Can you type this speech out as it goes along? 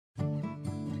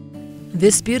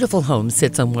This beautiful home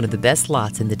sits on one of the best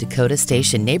lots in the Dakota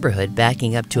Station neighborhood,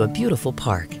 backing up to a beautiful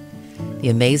park. The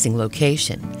amazing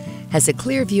location has a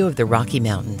clear view of the Rocky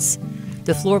Mountains.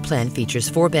 The floor plan features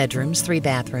 4 bedrooms, 3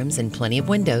 bathrooms, and plenty of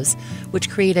windows, which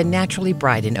create a naturally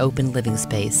bright and open living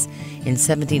space in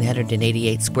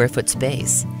 1,788 square foot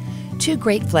space. 2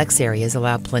 great flex areas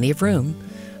allow plenty of room.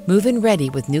 Move-in ready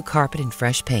with new carpet and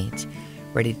fresh paint.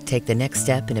 Ready to take the next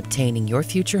step in obtaining your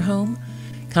future home?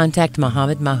 Contact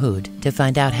Mohamed Mahmoud to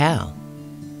find out how.